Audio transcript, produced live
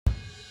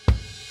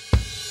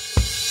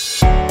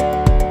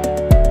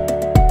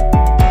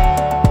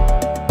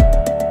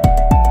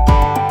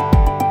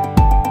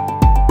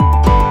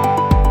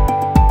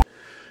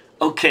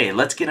Okay,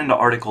 let's get into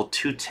Article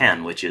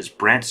 210, which is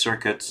branch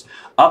circuits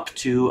up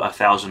to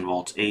 1000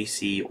 volts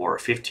AC or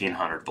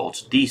 1500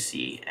 volts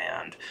DC.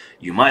 And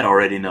you might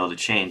already know the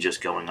change just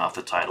going off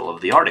the title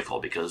of the article,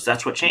 because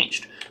that's what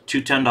changed.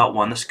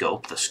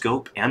 210.1, the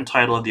scope and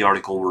title of the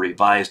article were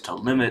revised to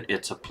limit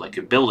its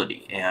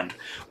applicability. And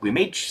we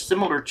made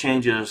similar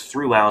changes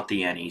throughout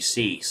the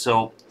NEC.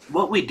 So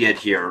what we did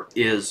here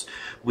is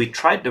we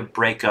tried to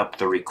break up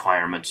the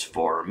requirements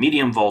for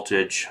medium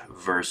voltage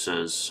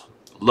versus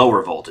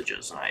lower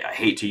voltages. I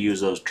hate to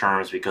use those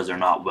terms because they're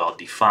not well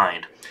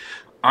defined.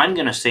 I'm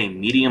going to say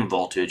medium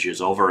voltage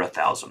is over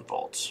 1000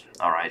 volts.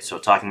 All right, so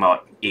talking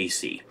about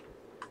AC.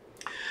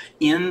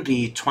 In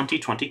the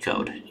 2020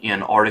 code,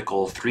 in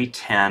Article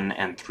 310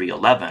 and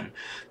 311,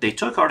 they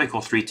took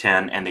Article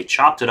 310 and they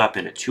chopped it up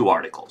into two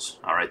articles.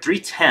 All right,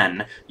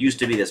 310 used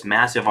to be this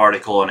massive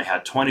article and it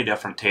had 20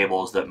 different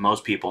tables that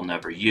most people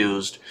never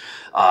used,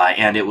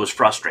 and it was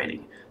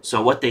frustrating.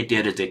 So what they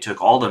did is they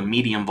took all the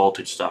medium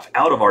voltage stuff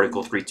out of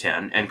Article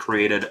 310 and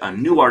created a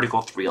new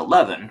Article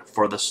 311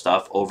 for the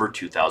stuff over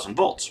 2000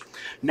 volts.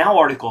 Now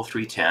Article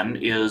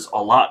 310 is a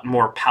lot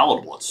more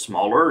palatable. It's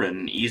smaller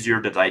and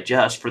easier to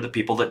digest for the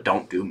people that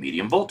don't do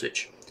medium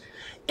voltage.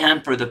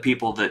 And for the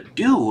people that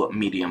do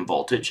medium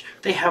voltage,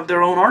 they have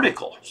their own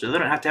article. So they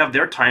don't have to have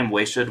their time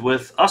wasted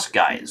with us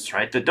guys,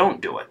 right, that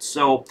don't do it.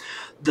 So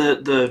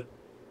the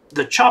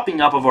chopping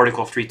up of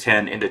Article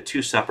 310 into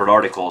two separate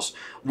articles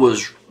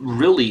was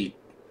really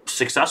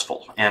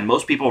successful, and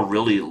most people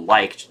really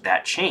liked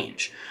that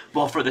change.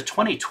 Well, for the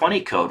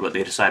 2020 code, what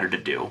they decided to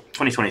do,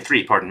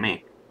 2023, pardon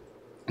me,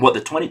 what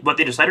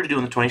they decided to do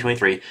in the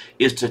 2023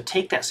 is to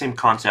take that same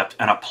concept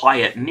and apply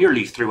it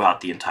nearly throughout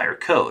the entire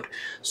code.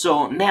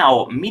 So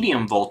now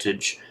medium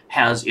voltage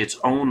has its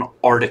own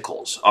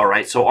articles, all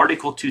right? So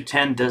Article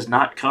 210 does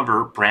not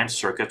cover branch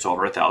circuits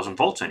over 1000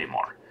 volts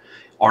anymore.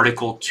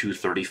 Article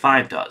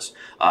 235 does.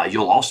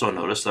 You'll also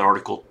notice that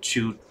Article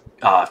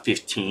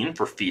 215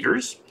 for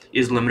feeders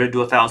is limited to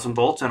 1000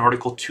 volts, and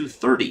Article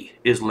 230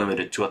 is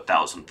limited to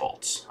 1000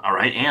 volts. All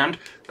right, and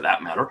for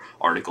that matter,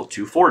 Article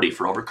 240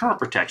 for overcurrent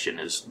protection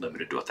is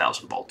limited to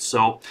 1000 volts.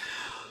 So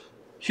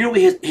here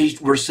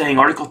we're saying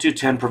Article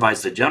 210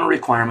 provides the general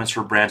requirements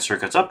for branch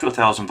circuits up to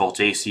 1000 volts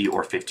AC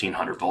or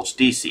 1500 volts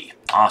DC.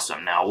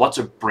 Awesome. Now, what's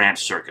a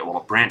branch circuit? Well,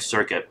 a branch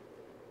circuit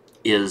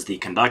is the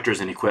conductors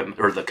and equipment,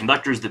 or the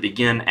conductors that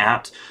begin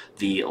at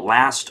the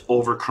last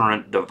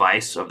overcurrent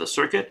device of the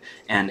circuit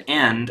and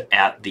end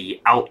at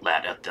the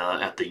outlet,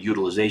 at the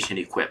utilization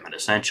equipment,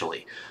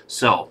 essentially.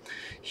 So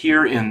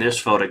here in this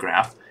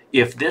photograph,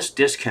 if this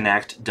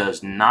disconnect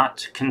does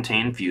not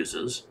contain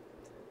fuses,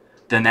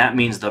 then that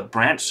means the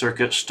branch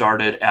circuit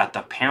started at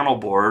the panel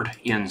board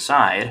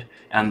inside,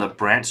 and the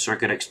branch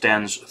circuit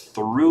extends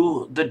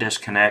through the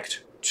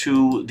disconnect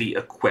to the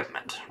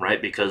equipment, right?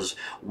 Because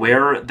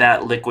where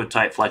that liquid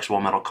type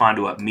flexible metal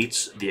conduit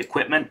meets the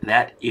equipment,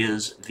 that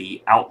is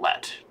the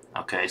outlet.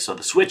 Okay, so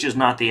the switch is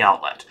not the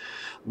outlet.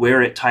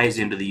 Where it ties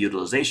into the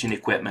utilization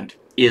equipment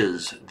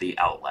is the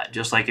outlet.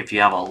 Just like if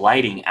you have a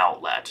lighting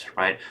outlet,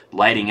 right?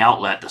 Lighting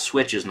outlet, the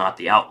switch is not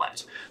the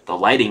outlet. The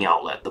lighting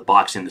outlet, the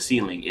box in the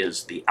ceiling,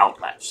 is the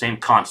outlet. Same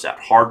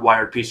concept.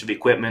 Hardwired piece of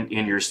equipment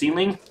in your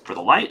ceiling for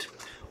the light,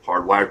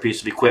 hardwired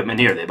piece of equipment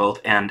here. They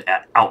both end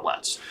at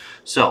outlets.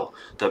 So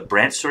the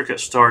branch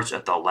circuit starts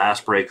at the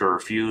last breaker or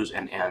fuse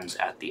and ends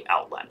at the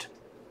outlet.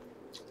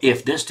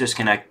 If this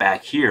disconnect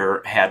back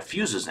here had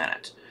fuses in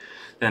it,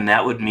 then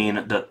that would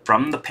mean that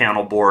from the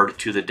panel board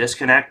to the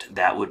disconnect,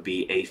 that would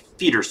be a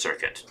feeder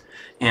circuit.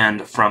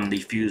 And from the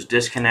fuse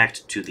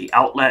disconnect to the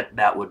outlet,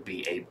 that would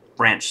be a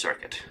branch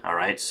circuit. All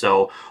right,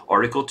 so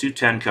Article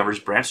 210 covers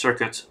branch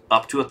circuits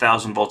up to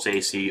 1000 volts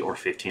AC or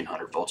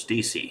 1500 volts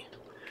DC.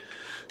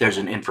 There's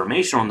an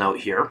informational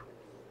note here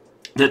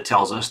that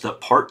tells us that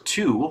Part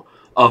 2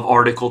 of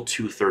Article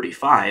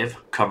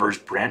 235 covers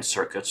branch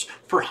circuits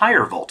for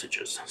higher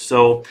voltages.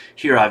 So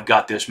here I've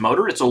got this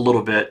motor. It's a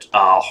little bit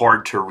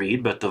hard to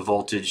read, but the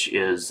voltage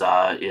is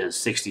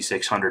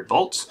 6600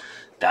 volts.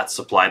 That's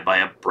supplied by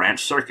a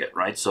branch circuit,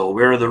 right? So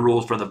where are the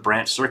rules for the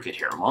branch circuit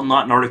here? Well,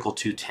 not in Article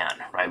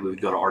 210, right? We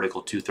would go to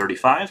Article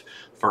 235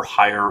 for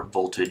higher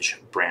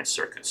voltage branch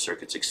circuits,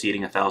 circuits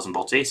exceeding 1000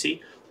 volts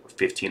AC,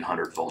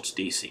 1500 volts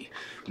DC.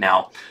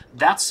 Now,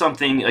 that's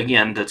something,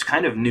 again, that's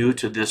kind of new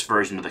to this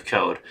version of the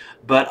code,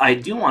 but I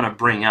do want to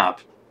bring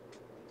up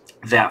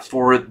that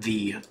for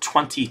the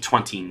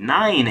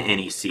 2029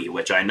 NEC,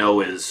 which I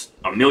know is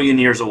a million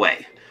years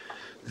away,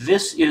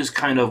 this is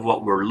kind of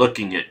what we're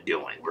looking at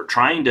doing. We're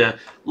trying to,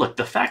 look,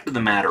 the fact of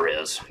the matter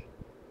is,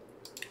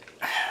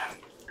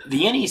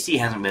 the NEC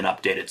hasn't been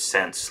updated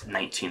since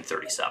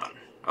 1937.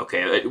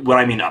 Okay, what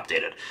I mean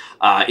updated,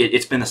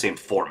 it's been the same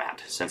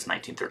format since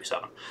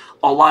 1937.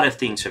 A lot of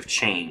things have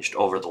changed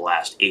over the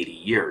last 80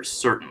 years,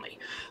 certainly.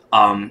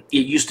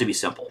 It used to be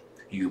simple.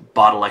 You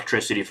bought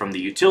electricity from the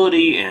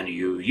utility and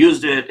you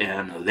used it,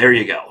 and there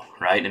you go,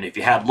 right? And if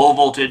you had low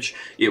voltage,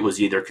 it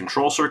was either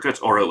control circuits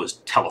or it was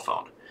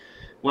telephone.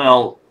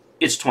 Well,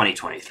 it's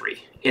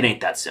 2023. It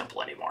ain't that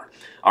simple anymore.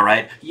 All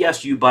right.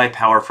 Yes, you buy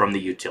power from the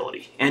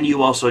utility, and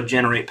you also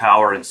generate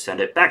power and send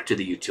it back to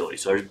the utility.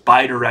 So there's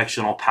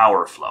bidirectional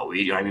power flow.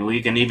 I mean,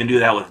 we can even do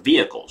that with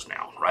vehicles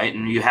now, right?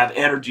 And you have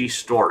energy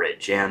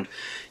storage, and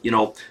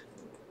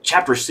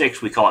Chapter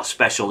 6 we call it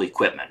special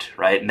equipment,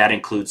 right? And that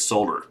includes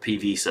solar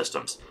PV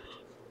systems.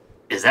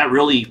 Is that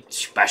really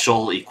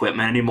special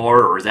equipment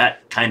anymore, or is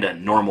that kind of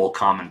normal,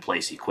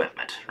 commonplace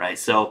equipment, right?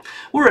 So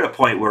we're at a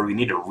point where we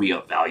need to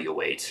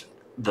reevaluate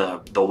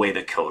the way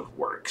the code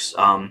works.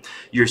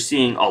 You're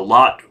seeing a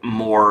lot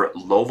more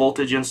low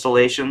voltage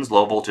installations,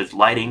 low voltage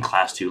lighting,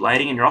 class 2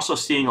 lighting, and you're also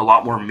seeing a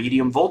lot more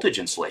medium voltage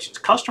installations.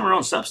 Customer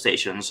owned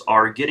substations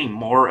are getting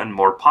more and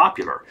more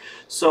popular.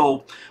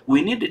 So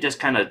we need to just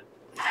kind of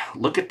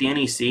look at the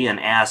NEC and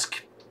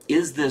ask,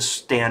 is this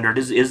standard,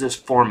 is this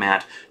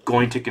format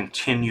going to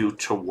continue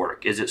to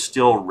work? Is it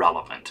still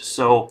relevant?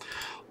 So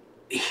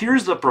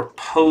here's the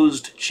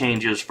proposed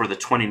changes for the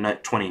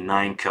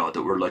 2029 code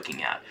that we're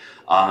looking at.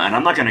 And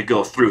I'm not going to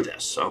go through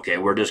this, okay?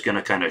 We're just going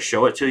to kind of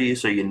show it to you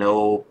so you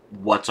know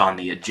what's on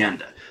the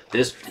agenda.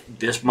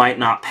 This might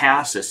not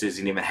pass. This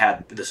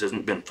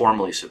hasn't been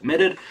formally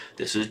submitted.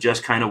 This is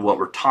just kind of what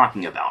we're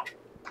talking about.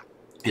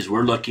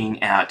 We're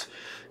looking at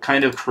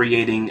kind of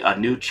creating a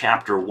new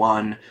chapter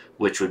 1,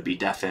 which would be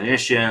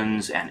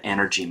definitions and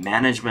energy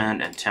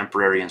management and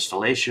temporary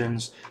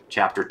installations.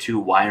 Chapter 2,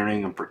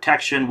 wiring and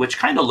protection, which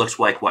kind of looks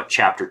like what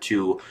chapter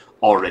 2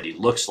 already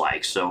looks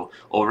like. So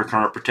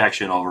overcurrent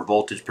protection, over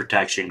voltage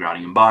protection,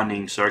 grounding and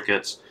bonding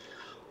circuits.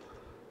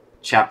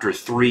 Chapter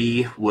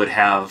 3 would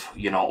have,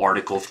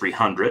 Article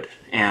 300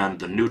 and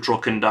the neutral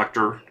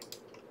conductor,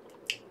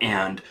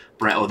 and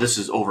this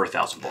is over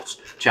 1,000 volts.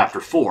 Chapter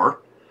 4,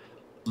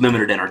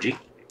 limited energy,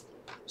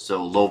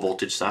 so low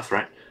voltage stuff,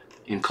 right?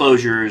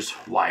 Enclosures,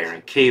 wire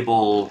and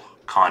cable,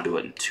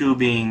 conduit and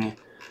tubing,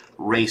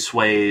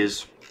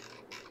 raceways,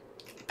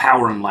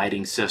 power and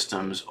lighting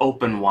systems,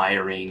 open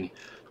wiring,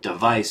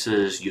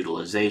 devices,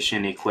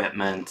 utilization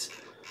equipment,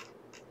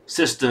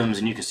 systems,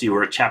 and you can see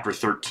we're at chapter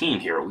 13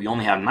 here. We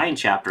only have 9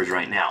 chapters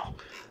right now.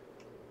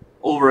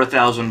 Over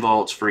 1,000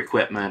 volts for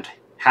equipment,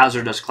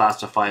 hazardous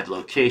classified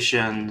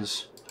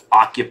locations,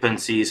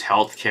 occupancies,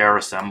 healthcare,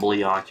 assembly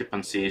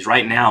occupancies.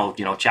 Right now,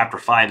 chapter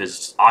 5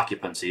 is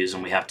occupancies,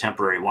 and we have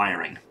temporary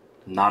wiring.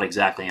 Not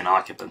exactly an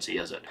occupancy,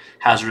 is it?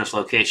 Hazardous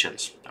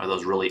locations. Are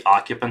those really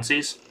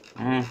occupancies?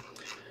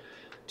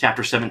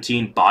 Chapter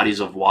 17, bodies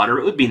of water.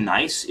 It would be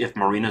nice if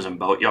marinas and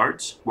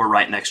boatyards were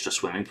right next to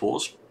swimming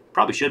pools.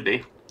 Probably should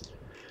be.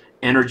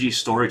 Energy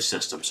storage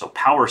systems, so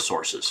power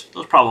sources.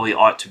 Those probably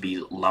ought to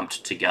be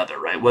lumped together,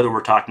 right? Whether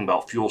we're talking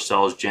about fuel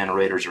cells,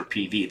 generators, or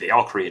PV, they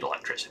all create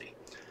electricity.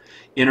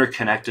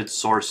 Interconnected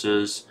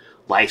sources,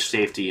 life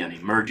safety and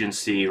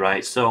emergency,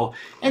 right? So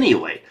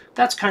anyway,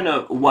 that's kind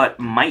of what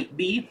might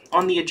be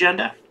on the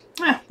agenda.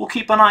 We'll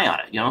keep an eye on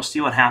it,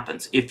 see what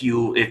happens. If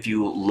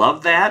you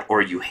love that,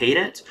 or you hate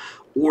it,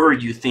 or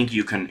you think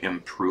you can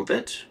improve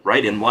it,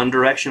 right, in one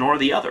direction or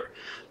the other,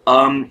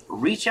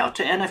 reach out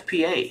to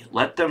NFPA.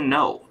 Let them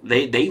know.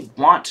 They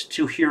want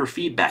to hear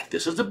feedback.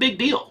 This is a big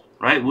deal,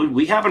 right?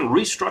 We haven't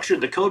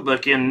restructured the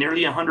codebook in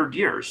nearly 100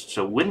 years.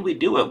 So when we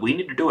do it, we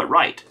need to do it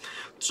right.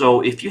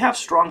 So if you have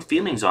strong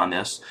feelings on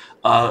this,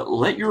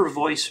 let your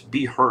voice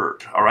be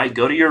heard, all right?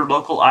 Go to your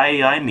local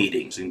IAI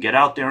meetings and get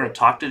out there and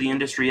talk to the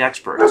industry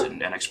experts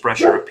and express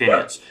your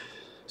opinions.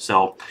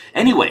 So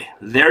anyway,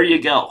 there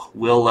you go.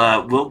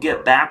 We'll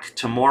get back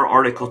to more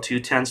Article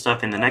 210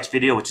 stuff in the next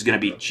video, which is going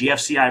to be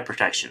GFCI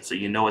protection. So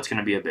it's going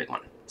to be a big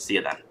one. See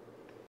you then.